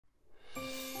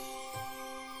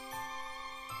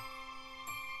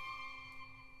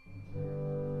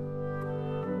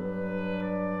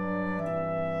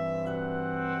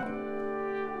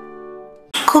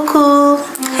Cuckoo.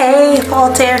 Hey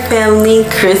Voltaire family,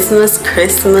 Christmas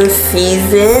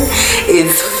season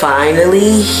is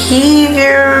finally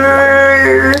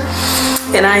here.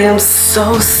 And I am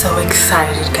so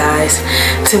excited, guys,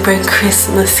 to bring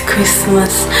Christmas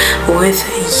with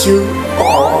you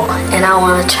all. And I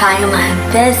want to try my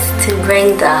best to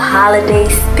bring the holiday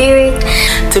spirit,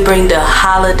 to bring the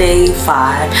holiday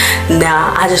vibe.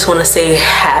 Now, I just want to say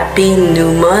Happy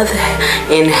New Month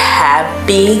and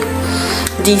Happy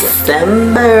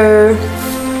December.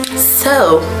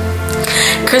 So,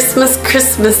 Christmas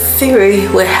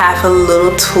series will have a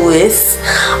little twist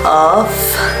of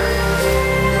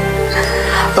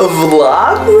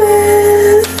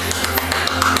Vlogmas.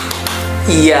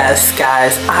 Yes,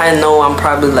 guys, I know I'm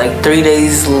probably like 3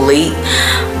 days late,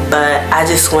 but I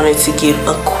just wanted to give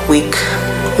a quick,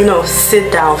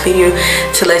 sit down video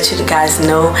to let you guys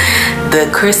know the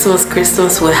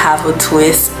Christmas will have a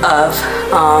twist of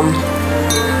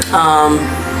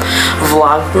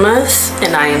Vlogmas,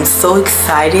 and I am so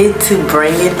excited to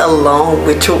bring it along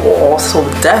with you all. So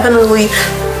definitely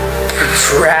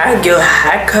grab your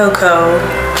hot cocoa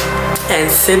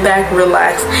and sit back,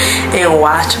 relax, and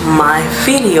watch my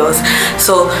videos.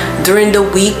 So during the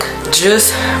week,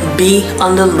 just be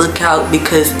on the lookout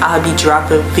because I'll be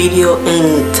dropping video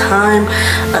any time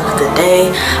of the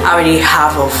day. I already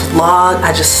have a vlog,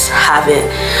 I just haven't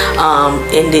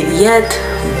ended yet,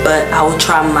 but I will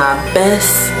try my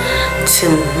best to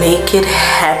make it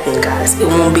happen, guys. It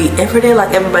won't be every day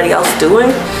like everybody else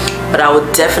doing, but I will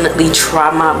definitely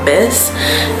try my best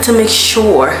to make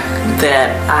sure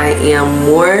that I am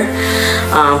more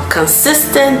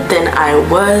consistent than I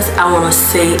was. I want to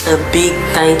say a big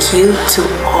thank you to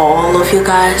all of you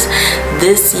guys.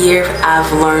 This year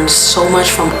I've learned so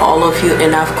much from all of you,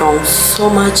 and I've grown so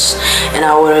much, and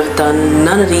I would have done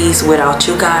none of these without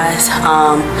you guys.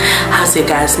 As you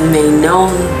guys may know,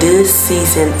 this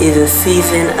season is a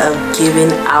season of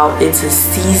giving out. It's a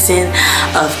season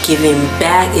of giving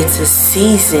back. It's a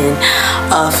season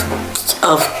of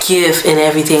gift and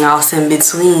everything else in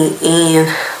between. And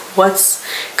what's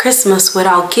Christmas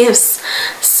without gifts?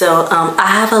 So I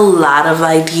have a lot of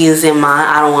ideas in mind.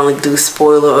 I don't want to do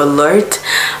spoiler alert,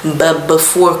 but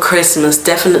before Christmas,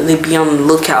 definitely be on the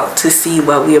lookout to see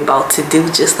what we're about to do,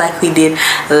 just like we did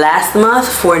last month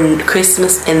for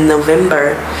Christmas in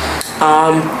November.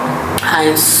 I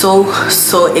am so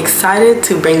excited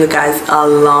to bring you guys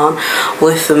along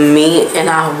with me, and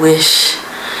I wish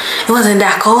it wasn't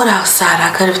that cold outside.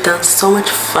 I could have done so much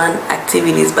fun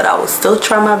activities, but I will still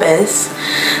try my best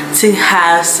to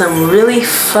have some really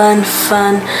fun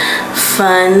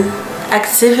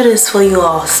activities for you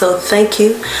all. So thank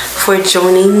you for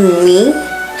joining me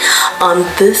on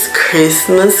this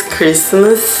Christmas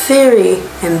series,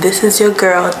 and this is your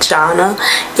girl Jana.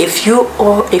 If you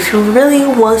really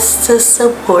want to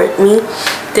support me,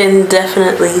 then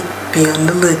definitely be on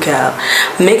the lookout.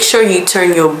 Make sure you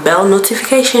turn your bell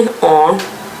notification on.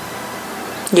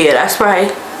 Yeah, that's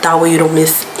right, that way you don't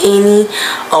miss any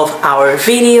of our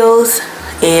videos.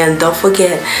 And don't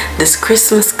forget, this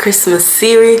Christmas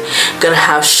series gonna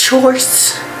have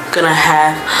shorts, gonna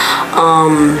have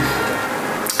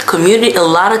a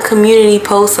lot of community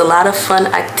posts, a lot of fun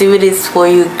activities for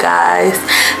you guys.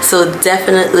 So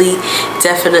definitely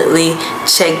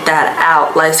check that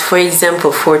out. Like for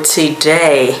example, for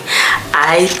today,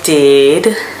 I'm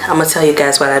gonna tell you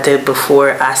guys what I did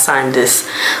before I signed this.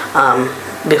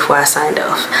 Before I signed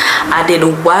off, I did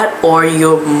what are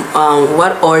you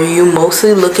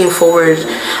mostly looking forward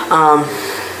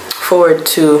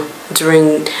to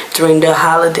during the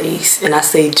holidays, and I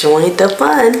say join the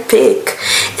fun, pick.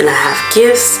 And I have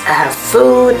gifts, I have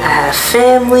food, I have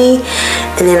family,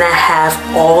 and then I have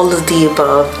all of the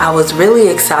above. I was really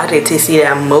excited to see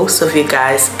that most of you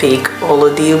guys pick all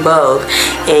of the above,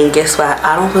 and guess what,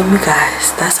 I don't blame you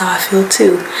guys. That's how I feel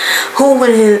too. Who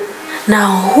wouldn't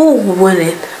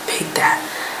pick that?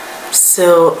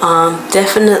 So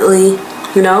definitely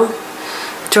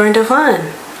join the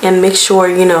fun, and make sure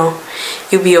you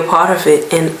be a part of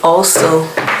it. And also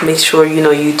make sure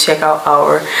you check out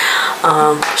our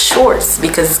shorts,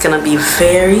 because it's gonna be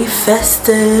very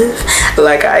festive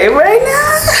like I am right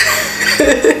now.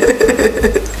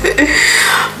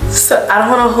 So I don't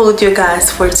want to hold you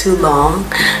guys for too long,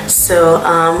 so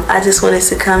I just wanted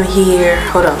to come here.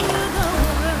 Hold on,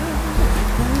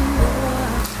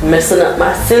 messing up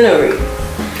my scenery.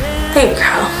 Hey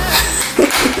girl.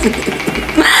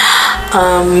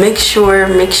 Make sure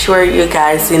you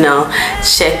guys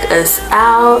check us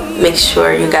out. Make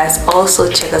sure you guys also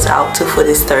check us out too for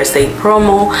this Thursday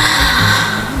promo.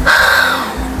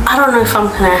 I don't know if I'm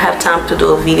gonna have time to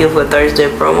do a video for Thursday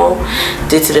promo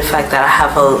due to the fact that I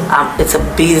have it's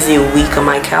a busy week on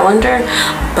my calendar,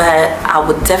 but I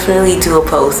would definitely do a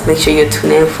post. Make sure you're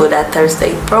tuned in for that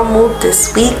Thursday promo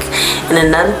this week. And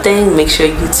another thing, make sure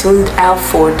you tuned out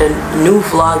for the new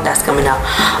vlog that's coming out.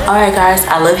 Alright guys,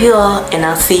 I love you all, and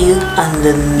I'll see you on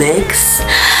the next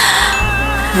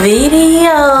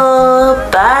video.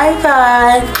 Bye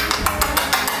bye.